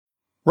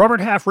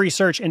Robert Half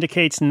research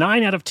indicates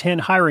 9 out of 10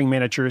 hiring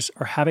managers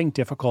are having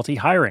difficulty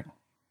hiring.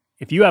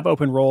 If you have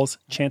open roles,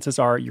 chances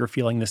are you're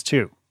feeling this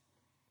too.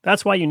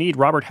 That's why you need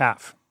Robert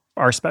Half.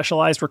 Our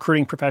specialized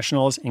recruiting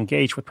professionals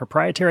engage with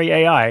proprietary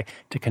AI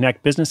to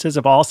connect businesses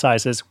of all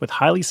sizes with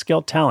highly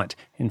skilled talent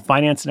in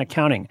finance and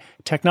accounting,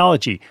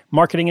 technology,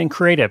 marketing and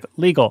creative,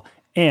 legal,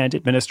 and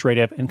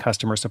administrative and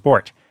customer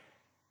support.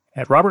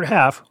 At Robert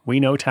Half, we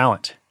know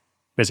talent.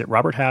 Visit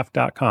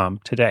roberthalf.com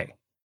today.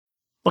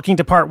 Looking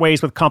to part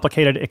ways with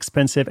complicated,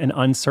 expensive, and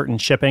uncertain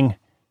shipping?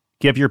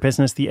 Give your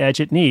business the edge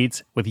it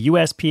needs with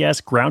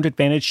USPS Ground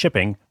Advantage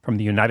shipping from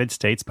the United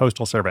States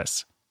Postal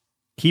Service.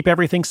 Keep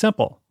everything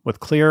simple with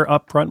clear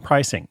upfront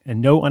pricing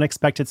and no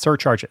unexpected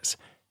surcharges.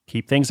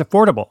 Keep things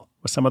affordable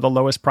with some of the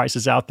lowest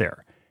prices out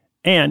there.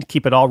 And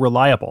keep it all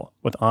reliable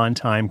with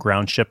on-time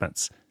ground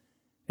shipments.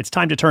 It's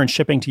time to turn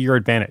shipping to your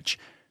advantage.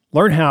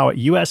 Learn how at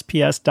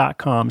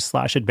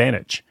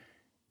USPS.com/advantage.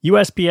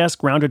 USPS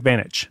Ground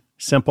Advantage.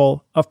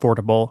 Simple,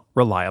 affordable,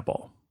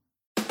 reliable.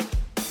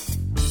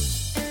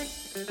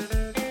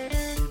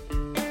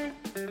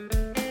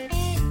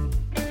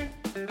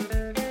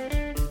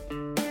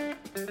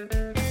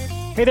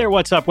 Hey there,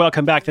 what's up?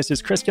 Welcome back. This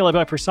is Chris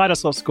Guillebeau for Side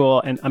Hustle School,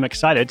 and I'm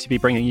excited to be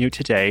bringing you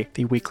today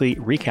the weekly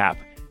recap.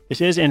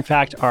 This is, in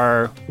fact,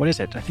 our, what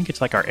is it? I think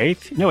it's like our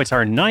 8th? No, it's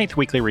our 9th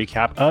weekly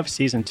recap of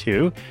Season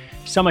 2.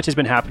 So much has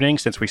been happening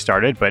since we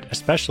started, but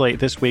especially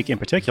this week in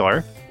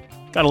particular.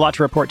 Got a lot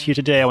to report to you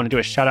today. I want to do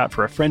a shout out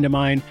for a friend of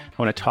mine.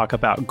 I want to talk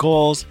about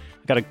goals.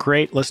 I got a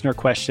great listener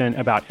question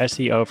about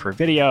SEO for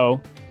video.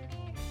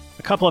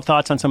 A couple of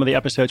thoughts on some of the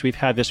episodes we've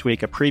had this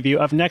week, a preview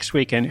of next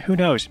week, and who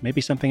knows,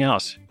 maybe something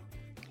else.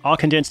 All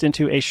condensed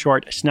into a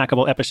short,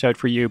 snackable episode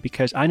for you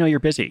because I know you're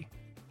busy.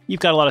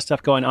 You've got a lot of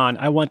stuff going on.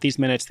 I want these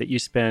minutes that you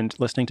spend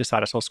listening to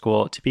Side Hustle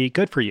School to be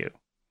good for you.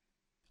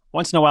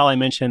 Once in a while, I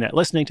mention that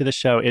listening to the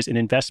show is an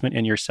investment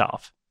in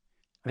yourself.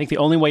 I think the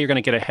only way you're going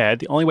to get ahead,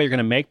 the only way you're going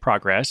to make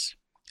progress,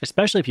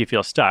 especially if you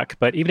feel stuck,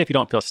 but even if you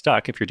don't feel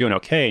stuck, if you're doing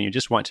okay and you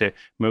just want to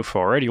move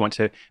forward, you want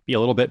to be a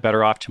little bit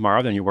better off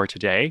tomorrow than you were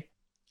today,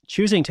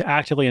 choosing to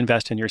actively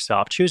invest in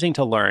yourself, choosing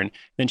to learn,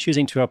 then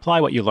choosing to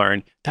apply what you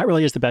learn, that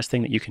really is the best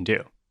thing that you can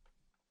do.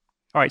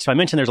 All right, so I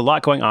mentioned there's a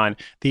lot going on.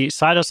 The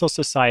Side Hustle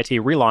Society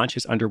relaunch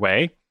is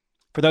underway.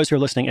 For those who are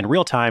listening in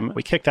real time,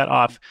 we kicked that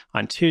off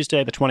on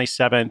Tuesday, the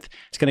 27th.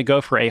 It's going to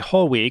go for a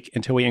whole week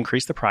until we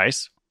increase the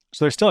price.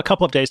 So there's still a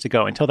couple of days to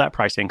go until that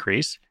price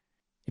increase.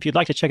 If you'd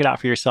like to check it out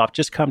for yourself,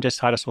 just come to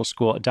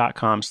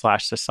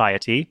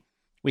sidehustleschool.com/society.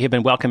 We have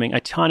been welcoming a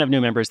ton of new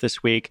members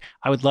this week.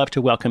 I would love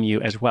to welcome you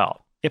as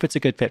well, if it's a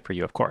good fit for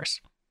you, of course.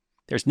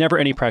 There's never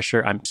any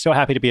pressure. I'm so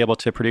happy to be able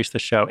to produce the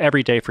show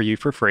every day for you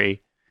for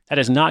free. That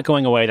is not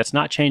going away. That's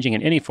not changing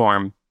in any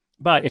form.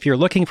 But if you're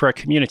looking for a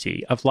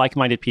community of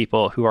like-minded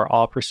people who are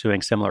all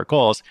pursuing similar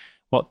goals,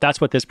 well,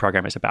 that's what this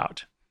program is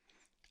about.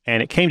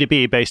 And it came to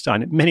be based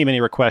on many, many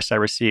requests I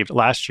received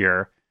last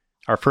year.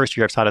 Our first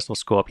year of Side Hustle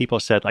School,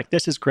 people said, like,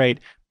 this is great,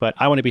 but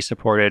I want to be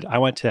supported. I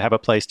want to have a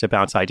place to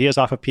bounce ideas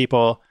off of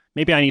people.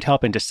 Maybe I need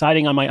help in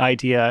deciding on my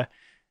idea.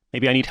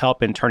 Maybe I need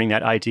help in turning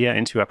that idea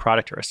into a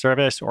product or a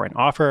service or an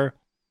offer.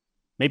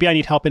 Maybe I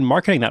need help in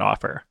marketing that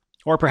offer.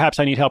 Or perhaps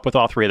I need help with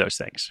all three of those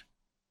things.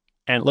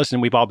 And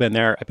listen, we've all been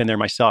there. I've been there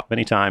myself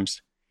many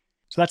times.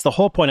 So that's the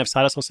whole point of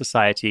Side Hustle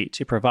Society,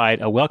 to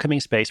provide a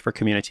welcoming space for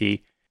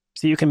community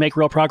so you can make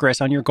real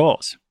progress on your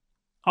goals.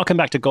 I'll come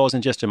back to goals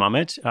in just a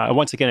moment.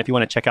 Once again, if you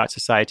want to check out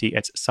Society,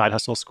 it's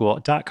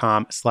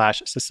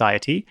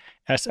sidehustleschool.com/society,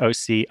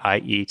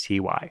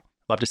 SOCIETY.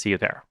 Love to see you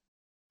there.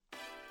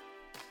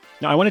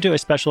 Now, I want to do a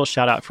special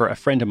shout out for a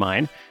friend of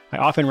mine. I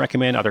often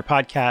recommend other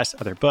podcasts,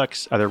 other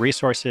books, other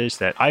resources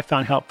that I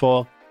found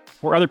helpful,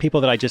 or other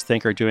people that I just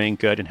think are doing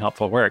good and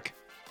helpful work.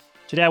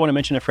 Today, I want to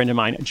mention a friend of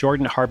mine,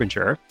 Jordan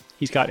Harbinger.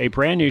 He's got a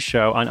brand new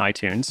show on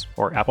iTunes,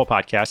 or Apple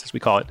Podcasts, as we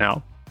call it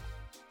now.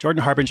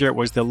 Jordan Harbinger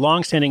was the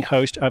longstanding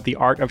host of The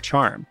Art of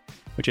Charm,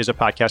 which is a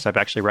podcast I've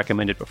actually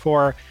recommended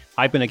before.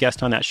 I've been a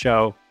guest on that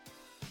show.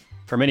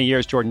 For many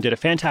years, Jordan did a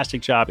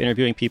fantastic job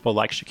interviewing people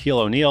like Shaquille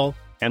O'Neal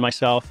and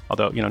myself,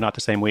 although, not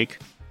the same week.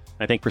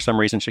 I think for some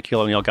reason, Shaquille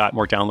O'Neal got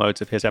more downloads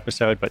of his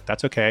episode, but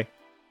that's okay.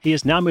 He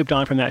has now moved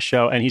on from that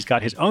show, and he's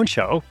got his own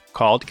show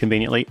called,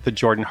 conveniently, The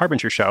Jordan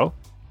Harbinger Show.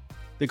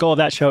 The goal of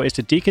that show is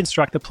to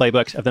deconstruct the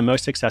playbooks of the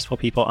most successful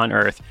people on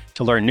Earth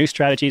to learn new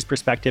strategies,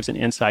 perspectives, and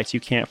insights you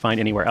can't find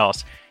anywhere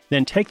else.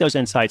 Then take those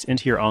insights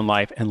into your own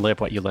life and live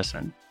what you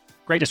listen.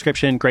 Great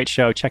description, great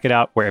show. Check it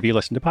out wherever you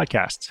listen to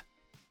podcasts.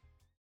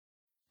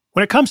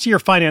 When it comes to your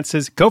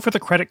finances, go for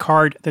the credit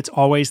card that's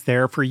always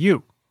there for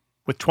you.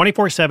 With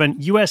 24/7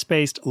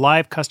 US-based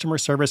live customer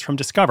service from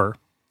Discover,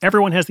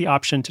 everyone has the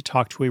option to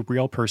talk to a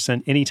real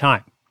person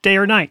anytime, day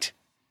or night.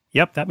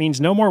 Yep, that means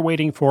no more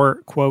waiting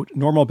for, quote,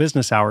 normal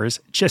business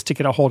hours just to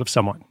get a hold of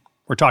someone.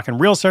 We're talking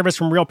real service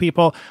from real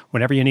people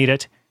whenever you need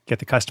it. Get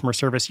the customer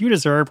service you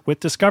deserve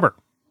with Discover.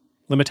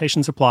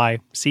 Limitations apply.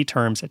 See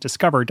terms at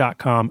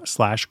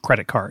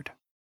discover.com/creditcard.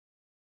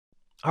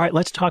 All right,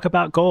 let's talk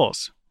about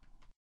goals.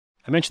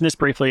 I mentioned this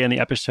briefly in the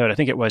episode, I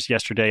think it was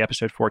yesterday,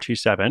 episode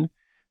 427.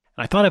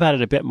 And I thought about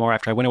it a bit more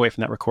after I went away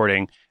from that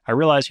recording. I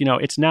realized,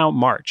 it's now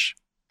March,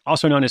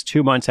 also known as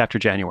 2 months after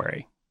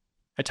January,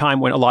 a time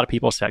when a lot of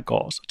people set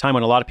goals, a time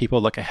when a lot of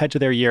people look ahead to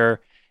their year.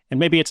 And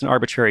maybe it's an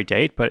arbitrary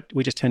date, but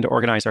we just tend to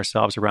organize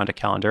ourselves around a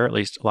calendar, at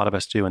least a lot of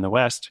us do in the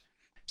West.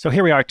 So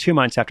here we are 2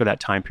 months after that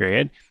time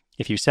period.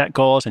 If you set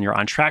goals and you're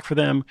on track for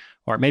them,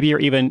 or maybe you're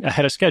even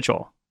ahead of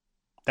schedule,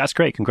 that's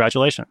great.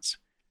 Congratulations.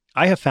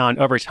 I have found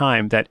over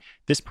time that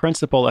this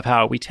principle of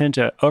how we tend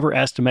to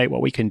overestimate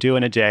what we can do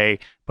in a day,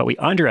 but we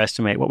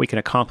underestimate what we can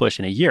accomplish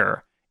in a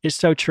year is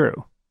so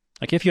true.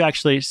 Like if you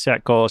actually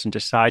set goals and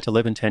decide to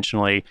live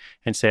intentionally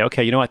and say,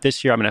 okay, you know what,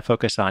 this year I'm going to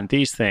focus on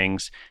these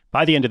things.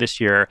 By the end of this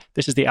year,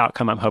 this is the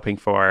outcome I'm hoping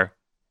for.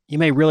 You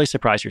may really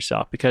surprise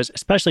yourself because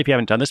especially if you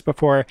haven't done this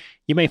before,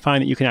 you may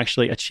find that you can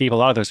actually achieve a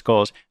lot of those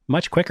goals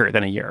much quicker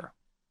than a year.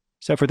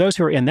 So for those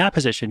who are in that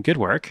position, good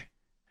work.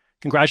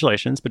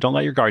 Congratulations, but don't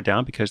let your guard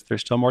down because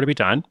there's still more to be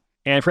done.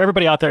 And for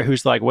everybody out there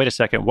who's like, wait a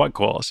second, what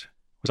goals?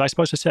 Was I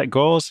supposed to set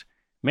goals?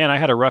 Man, I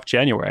had a rough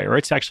January, or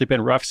it's actually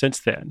been rough since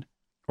then.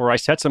 Or I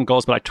set some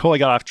goals, but I totally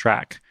got off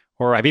track.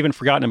 Or I've even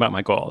forgotten about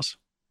my goals.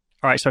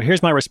 All right, so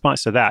here's my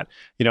response to that.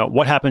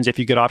 What happens if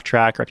you get off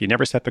track or if you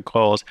never set the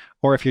goals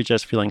or if you're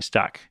just feeling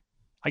stuck?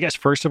 I guess,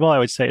 first of all, I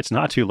would say it's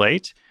not too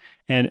late.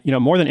 And,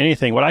 more than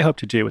anything, what I hope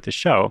to do with the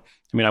show,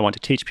 I want to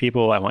teach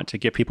people, I want to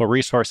give people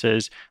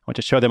resources, I want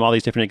to show them all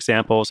these different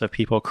examples of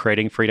people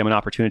creating freedom and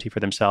opportunity for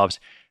themselves.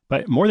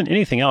 But more than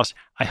anything else,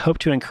 I hope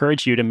to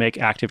encourage you to make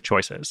active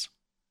choices.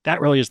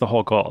 That really is the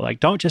whole goal. Like,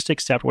 don't just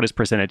accept what is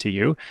presented to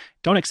you.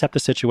 Don't accept the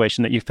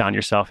situation that you found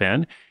yourself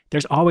in.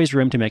 There's always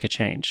room to make a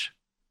change.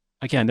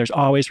 Again, there's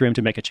always room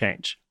to make a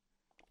change.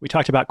 We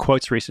talked about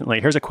quotes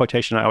recently. Here's a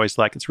quotation I always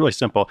like. It's really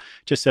simple.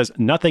 It just says,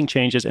 nothing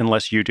changes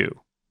unless you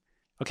do.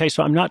 Okay,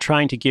 so I'm not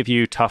trying to give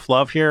you tough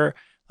love here.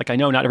 Like, I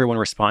know not everyone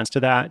responds to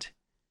that,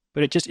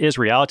 but it just is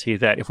reality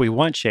that if we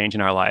want change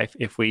in our life,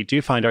 if we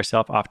do find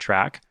ourselves off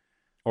track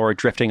or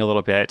drifting a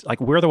little bit,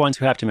 like we're the ones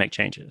who have to make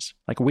changes.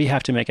 Like we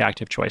have to make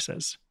active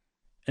choices.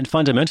 And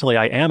fundamentally,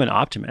 I am an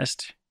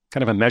optimist,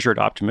 kind of a measured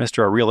optimist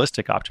or a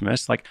realistic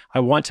optimist. Like I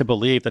want to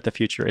believe that the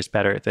future is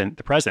better than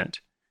the present,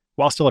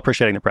 while still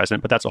appreciating the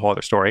present, but that's a whole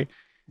other story.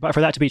 But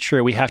for that to be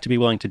true, we have to be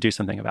willing to do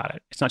something about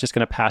it. It's not just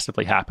going to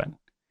passively happen.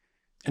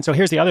 And so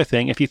here's the other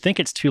thing. If you think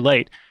it's too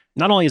late,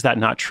 not only is that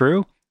not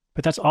true,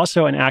 but that's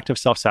also an act of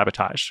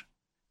self-sabotage.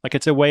 Like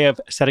it's a way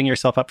of setting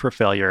yourself up for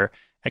failure,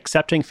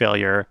 accepting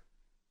failure,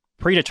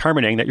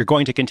 predetermining that you're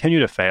going to continue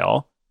to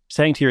fail,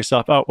 saying to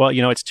yourself, oh, well,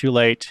 it's too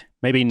late.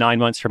 Maybe 9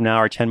 months from now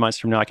or 10 months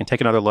from now, I can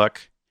take another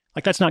look.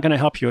 Like that's not going to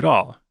help you at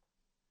all.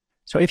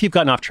 So if you've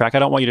gotten off track, I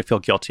don't want you to feel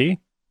guilty.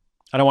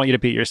 I don't want you to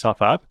beat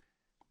yourself up.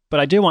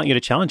 But I do want you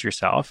to challenge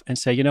yourself and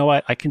say, you know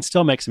what? I can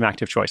still make some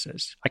active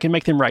choices. I can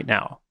make them right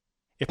now.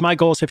 If my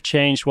goals have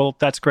changed, well,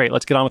 that's great.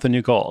 Let's get on with the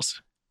new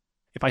goals.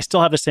 If I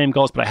still have the same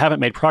goals, but I haven't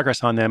made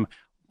progress on them,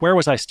 where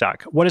was I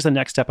stuck? What is the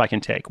next step I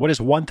can take? What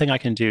is one thing I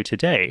can do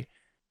today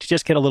to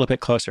just get a little bit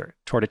closer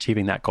toward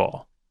achieving that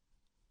goal?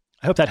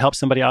 I hope that helps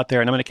somebody out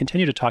there. And I'm going to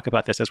continue to talk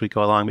about this as we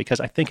go along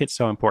because I think it's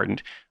so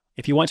important.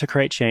 If you want to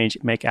create change,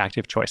 make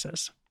active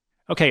choices.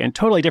 Okay, in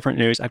totally different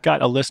news, I've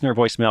got a listener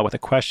voicemail with a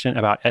question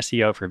about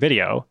SEO for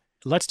video.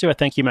 Let's do a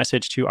thank you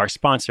message to our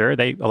sponsor.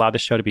 They allowed the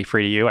show to be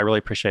free to you. I really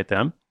appreciate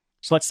them.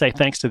 So let's say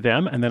thanks to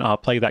them, and then I'll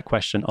play that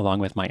question along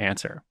with my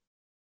answer.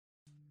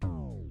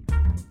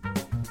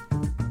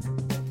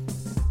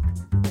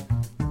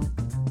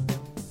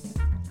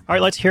 All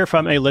right, let's hear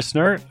from a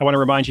listener. I want to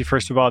remind you,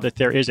 first of all, that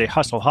there is a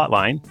Hustle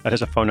hotline. That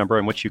is a phone number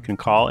in which you can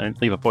call and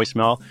leave a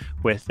voicemail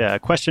with a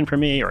question for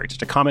me or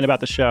just a comment about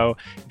the show.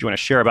 If you want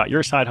to share about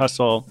your side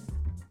hustle,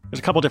 there's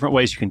a couple different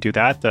ways you can do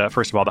that.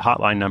 First of all, the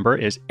hotline number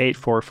is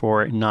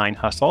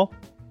 844-9HUSTLE.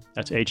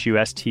 That's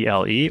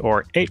HUSTLE,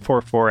 or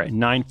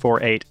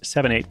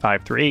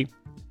 844-948-7853.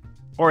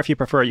 Or if you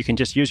prefer, you can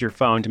just use your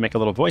phone to make a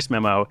little voice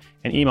memo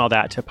and email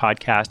that to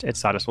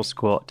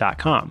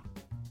podcast@sidehustleschool.com.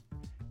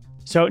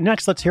 So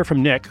next, let's hear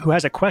from Nick, who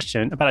has a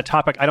question about a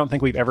topic I don't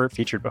think we've ever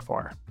featured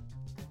before.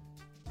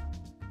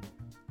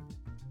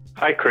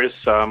 Hi, Chris.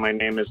 My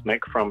name is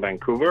Nick from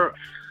Vancouver.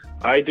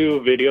 I do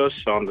videos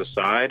on the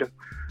side,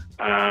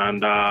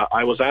 and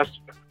I was asked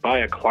by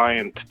a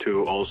client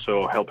to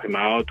also help him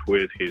out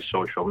with his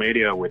social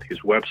media, with his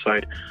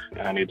website,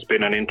 and it's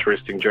been an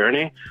interesting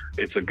journey.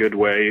 It's a good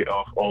way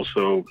of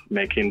also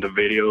making the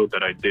video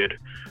that I did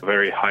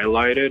very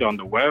highlighted on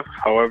the web.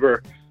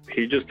 However,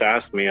 he just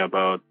asked me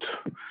about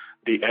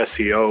the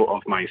SEO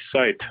of my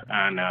site,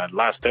 and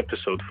last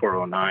episode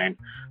 409,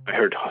 I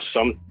heard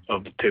some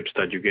of the tips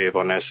that you gave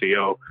on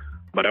SEO,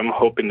 but I'm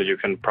hoping that you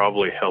can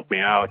probably help me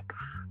out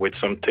with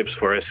some tips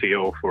for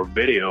SEO for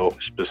video,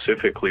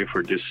 specifically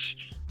for this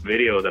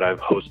video that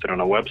I've hosted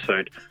on a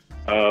website,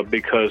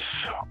 because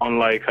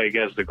unlike, I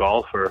guess, the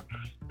golfer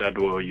that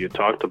you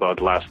talked about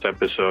last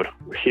episode,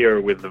 here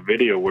with the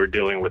video, we're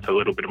dealing with a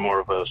little bit more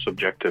of a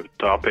subjective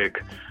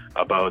topic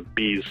about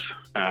bees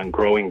and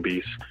growing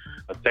bees.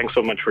 Thanks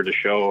so much for the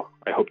show.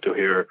 I hope to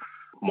hear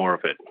more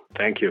of it.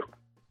 Thank you.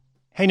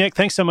 Hey, Nick,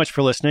 thanks so much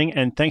for listening,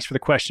 and thanks for the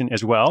question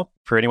as well.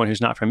 For anyone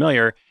who's not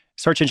familiar,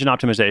 Search engine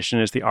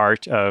optimization is the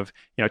art of,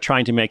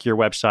 trying to make your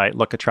website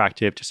look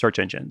attractive to search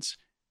engines.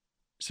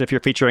 So if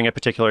you're featuring a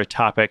particular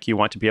topic, you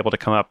want to be able to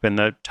come up in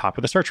the top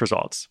of the search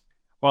results.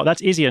 Well,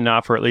 that's easy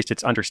enough, or at least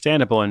it's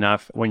understandable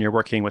enough when you're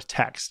working with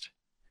text,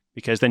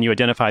 because then you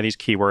identify these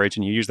keywords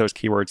and you use those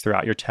keywords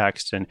throughout your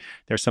text. And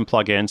there's some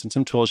plugins and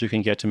some tools you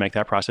can get to make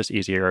that process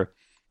easier.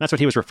 That's what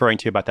he was referring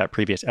to about that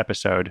previous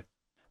episode.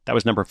 That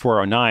was number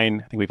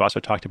 409. I think we've also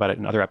talked about it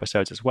in other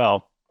episodes as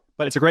well.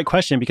 But it's a great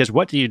question, because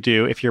what do you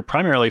do if you're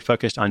primarily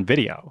focused on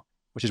video,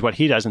 which is what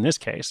he does in this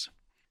case?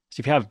 So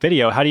if you have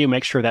video, how do you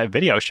make sure that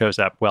video shows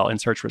up well in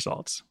search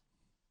results?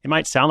 It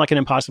might sound like an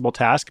impossible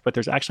task, but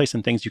there's actually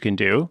some things you can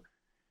do.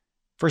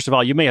 First of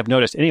all, you may have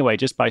noticed anyway,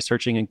 just by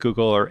searching in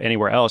Google or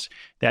anywhere else,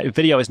 that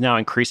video is now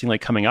increasingly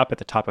coming up at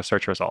the top of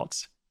search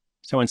results.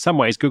 So in some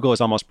ways, Google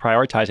is almost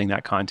prioritizing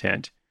that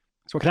content.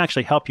 So it can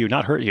actually help you,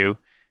 not hurt you.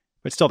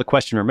 But still the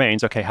question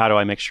remains, okay, how do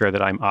I make sure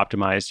that I'm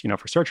optimized,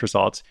 for search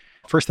results?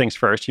 First things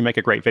first, you make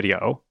a great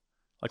video.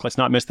 Like, let's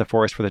not miss the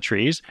forest for the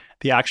trees.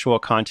 The actual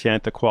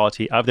content, the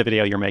quality of the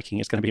video you're making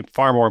is going to be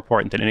far more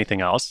important than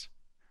anything else.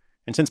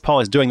 And since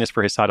Paul is doing this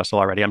for his side hustle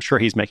already, I'm sure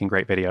he's making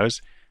great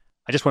videos.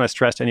 I just want to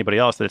stress to anybody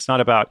else that it's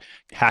not about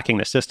hacking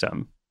the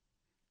system.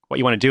 What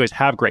you want to do is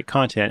have great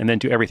content and then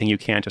do everything you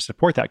can to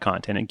support that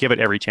content and give it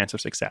every chance of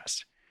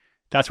success.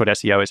 That's what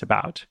SEO is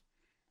about.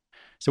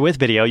 So with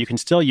video, you can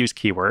still use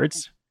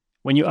keywords.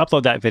 When you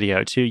upload that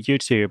video to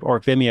YouTube or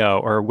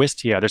Vimeo or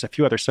Wistia, there's a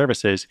few other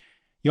services,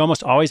 you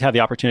almost always have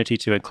the opportunity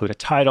to include a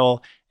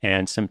title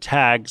and some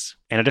tags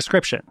and a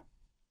description.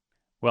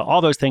 Well, all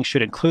those things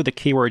should include the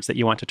keywords that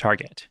you want to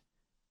target.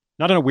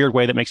 Not in a weird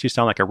way that makes you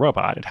sound like a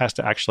robot. It has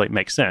to actually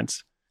make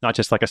sense, not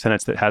just like a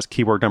sentence that has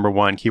keyword number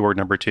 1, keyword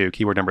number 2,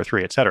 keyword number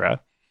 3, etc.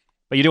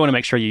 But you do want to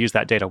make sure you use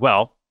that data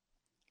well.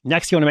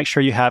 Next, you want to make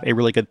sure you have a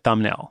really good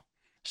thumbnail.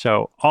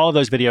 So all of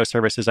those video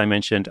services I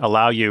mentioned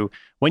allow you,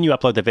 when you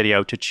upload the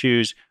video, to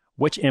choose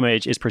which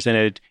image is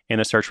presented in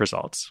the search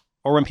results,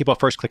 or when people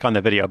first click on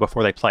the video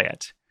before they play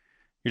it.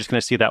 You're just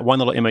going to see that one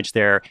little image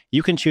there.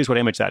 You can choose what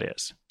image that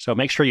is. So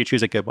make sure you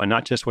choose a good one,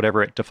 not just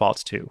whatever it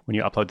defaults to when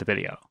you upload the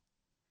video.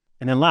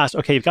 And then last,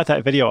 okay, you've got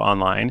that video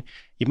online.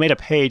 You've made a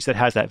page that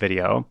has that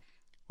video.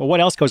 Well, what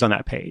else goes on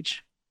that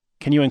page?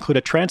 Can you include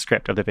a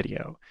transcript of the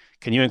video?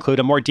 Can you include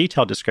a more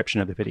detailed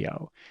description of the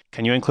video?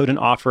 Can you include an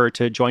offer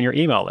to join your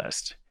email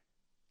list?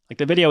 Like,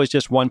 the video is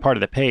just one part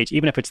of the page.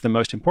 Even if it's the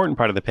most important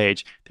part of the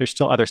page, there's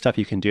still other stuff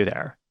you can do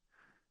there.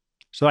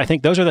 So I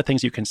think those are the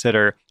things you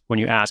consider when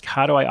you ask,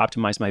 how do I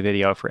optimize my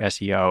video for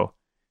SEO?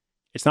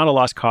 It's not a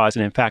lost cause.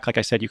 And in fact, like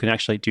I said, you can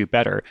actually do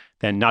better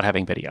than not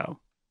having video.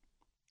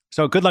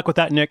 So good luck with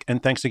that, Nick.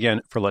 And thanks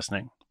again for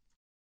listening.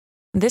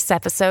 This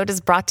episode is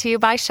brought to you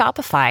by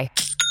Shopify.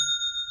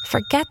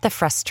 Forget the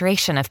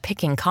frustration of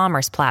picking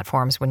commerce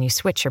platforms when you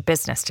switch your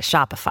business to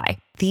Shopify,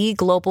 the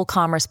global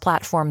commerce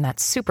platform that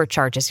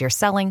supercharges your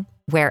selling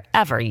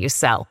wherever you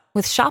sell.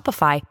 With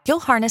Shopify,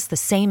 you'll harness the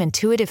same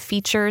intuitive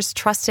features,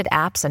 trusted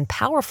apps, and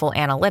powerful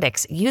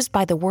analytics used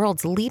by the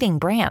world's leading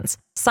brands.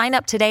 Sign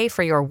up today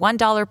for your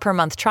 $1 per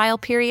month trial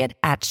period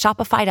at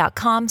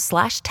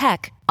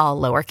shopify.com/tech, all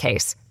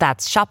lowercase.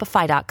 That's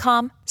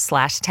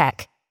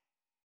shopify.com/tech.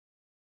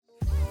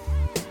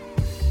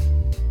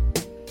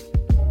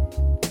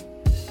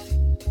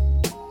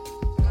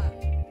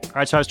 All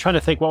right, so I was trying to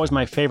think, what was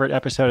my favorite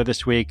episode of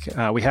this week?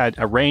 We had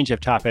a range of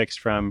topics,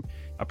 from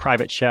a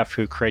private chef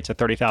who creates a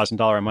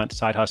 $30,000 a month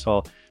side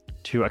hustle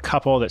to a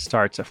couple that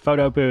starts a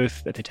photo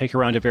booth that they take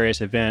around to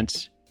various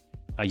events,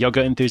 a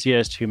yoga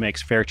enthusiast who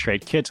makes fair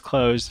trade kids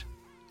clothes,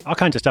 all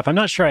kinds of stuff. I'm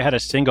not sure I had a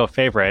single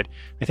favorite.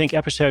 I think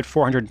episode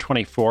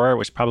 424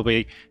 was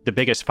probably the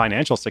biggest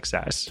financial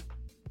success.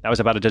 That was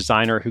about a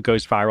designer who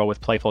goes viral with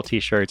playful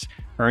t-shirts,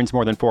 earns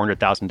more than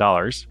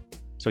 $400,000.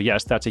 So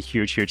yes, that's a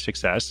huge, huge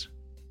success.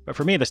 But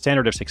for me, the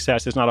standard of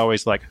success is not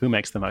always like who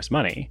makes the most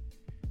money.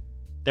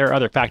 There are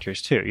other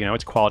factors too.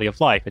 It's quality of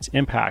life, it's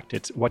impact,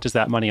 it's what does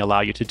that money allow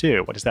you to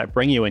do? What does that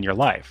bring you in your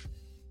life?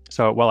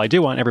 So while I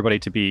do want everybody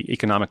to be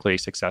economically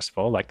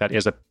successful, like that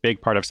is a big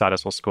part of Side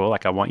Hustle School,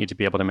 like I want you to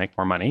be able to make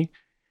more money.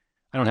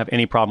 I don't have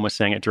any problem with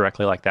saying it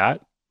directly like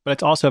that. But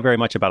it's also very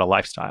much about a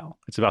lifestyle.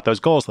 It's about those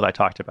goals that I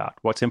talked about.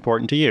 What's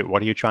important to you?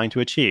 What are you trying to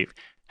achieve?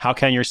 How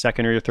can your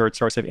second or your third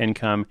source of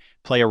income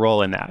play a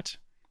role in that?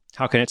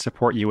 How can it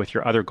support you with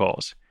your other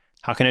goals?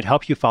 How can it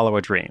help you follow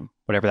a dream,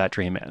 whatever that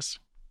dream is?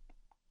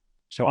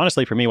 So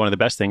honestly, for me, one of the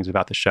best things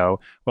about the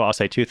show, well, I'll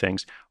say two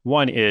things.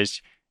 One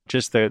is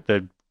just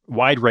the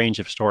wide range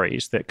of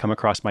stories that come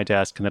across my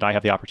desk and that I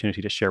have the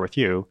opportunity to share with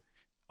you.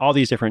 All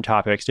these different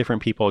topics,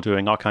 different people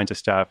doing all kinds of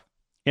stuff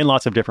in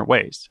lots of different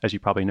ways, as you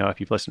probably know if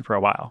you've listened for a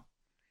while.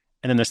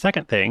 And then the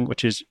second thing,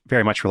 which is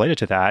very much related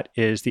to that,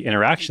 is the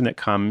interaction that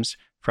comes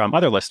from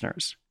other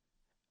listeners.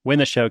 When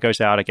the show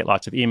goes out, I get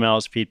lots of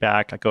emails,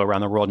 feedback. I go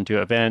around the world and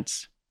do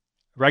events.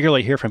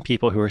 Regularly hear from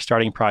people who are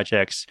starting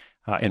projects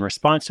in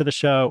response to the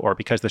show or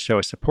because the show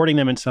is supporting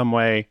them in some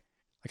way.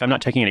 Like, I'm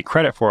not taking any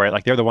credit for it.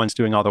 Like, they're the ones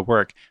doing all the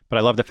work. But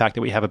I love the fact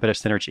that we have a bit of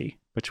synergy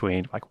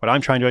between like what I'm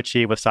trying to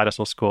achieve with Side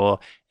Hustle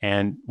School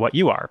and what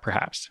you are,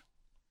 perhaps.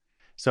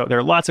 So there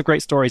are lots of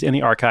great stories in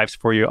the archives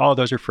for you. All of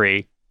those are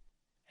free.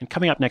 And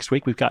coming up next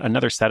week, we've got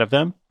another set of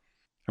them.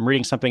 I'm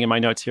reading something in my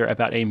notes here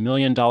about $1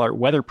 million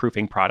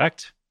weatherproofing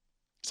product,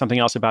 something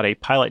else about a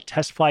pilot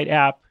test flight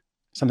app,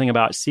 something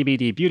about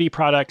CBD beauty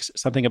products,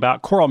 something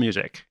about choral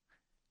music,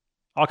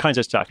 all kinds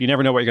of stuff. You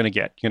never know what you're going to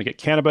get. You're going to get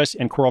cannabis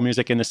and choral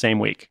music in the same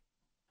week.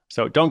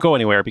 So don't go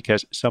anywhere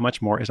because so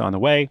much more is on the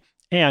way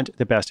and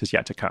the best is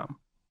yet to come.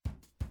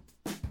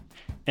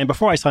 And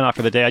before I sign off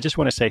for the day, I just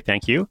want to say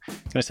thank you. I'm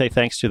going to say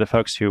thanks to the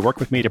folks who work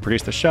with me to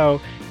produce the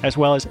show, as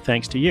well as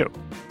thanks to you.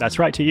 That's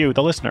right, to you,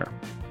 the listener.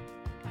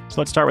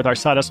 So let's start with our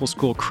Side Hustle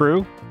School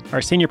crew.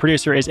 Our senior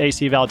producer is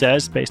AC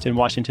Valdez, based in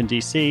Washington,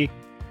 D.C.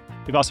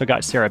 We've also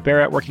got Sarah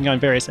Barrett working on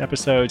various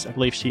episodes. I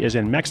believe she is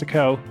in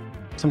Mexico.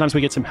 Sometimes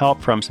we get some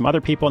help from some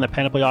other people in the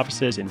Panoply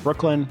offices in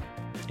Brooklyn.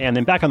 And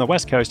then back on the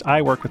West Coast,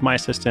 I work with my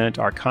assistant,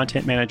 our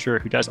content manager,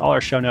 who does all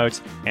our show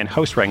notes and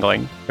host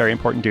wrangling, very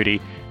important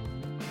duty.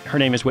 Her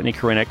name is Whitney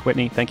Korinek.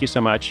 Whitney, thank you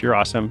so much. You're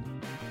awesome.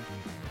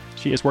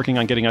 She is working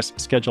on getting us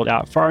scheduled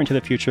out far into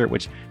the future,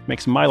 which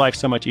makes my life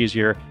so much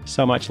easier,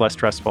 so much less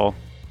stressful.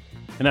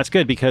 And that's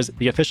good because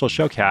the official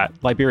show cat,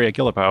 Liberia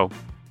Gillibo,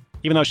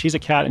 even though she's a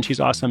cat and she's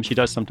awesome, she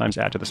does sometimes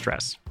add to the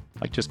stress.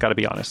 Like, just got to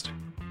be honest.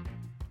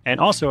 And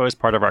also as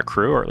part of our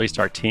crew, or at least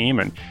our team,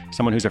 and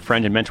someone who's a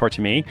friend and mentor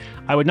to me,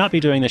 I would not be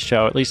doing this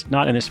show, at least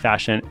not in this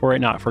fashion, were it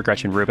not for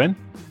Gretchen Rubin.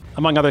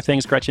 Among other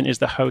things, Gretchen is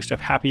the host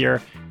of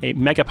Happier, a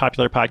mega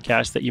popular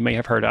podcast that you may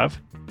have heard of.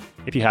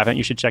 If you haven't,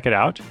 you should check it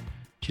out.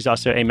 She's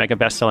also a mega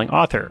best-selling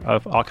author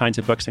of all kinds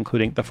of books,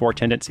 including The Four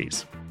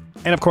Tendencies.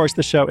 And of course,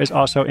 the show is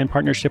also in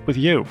partnership with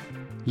you.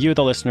 You,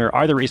 the listener,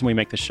 are the reason we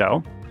make the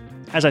show.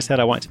 As I said,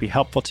 I want it to be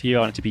helpful to you. I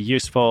want it to be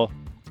useful.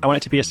 I want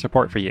it to be a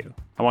support for you.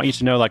 I want you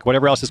to know, like,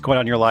 whatever else is going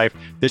on in your life,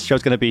 this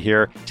show's going to be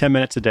here 10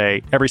 minutes a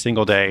day, every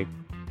single day.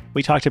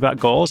 We talked about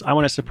goals. I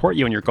want to support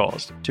you in your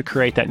goals to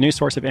create that new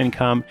source of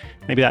income,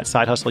 maybe that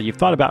side hustle you've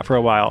thought about for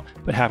a while,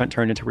 but haven't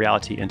turned into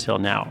reality until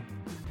now.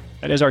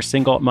 That is our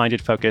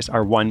single-minded focus,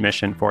 our one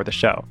mission for the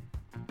show.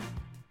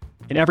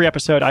 In every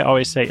episode, I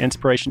always say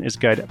inspiration is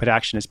good, but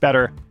action is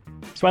better.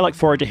 So I look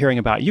forward to hearing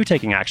about you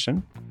taking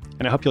action,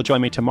 and I hope you'll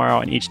join me tomorrow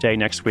and each day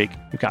next week.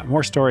 We've got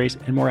more stories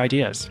and more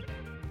ideas.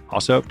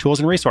 Also, tools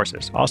and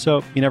resources.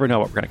 Also, you never know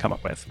what we're going to come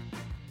up with.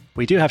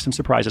 We do have some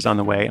surprises on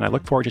the way, and I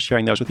look forward to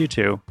sharing those with you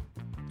too.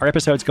 Our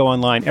episodes go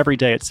online every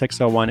day at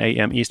 6:01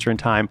 a.m. Eastern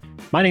Time.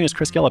 My name is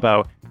Chris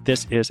Guillebeau.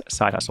 This is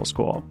Side Hustle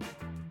School.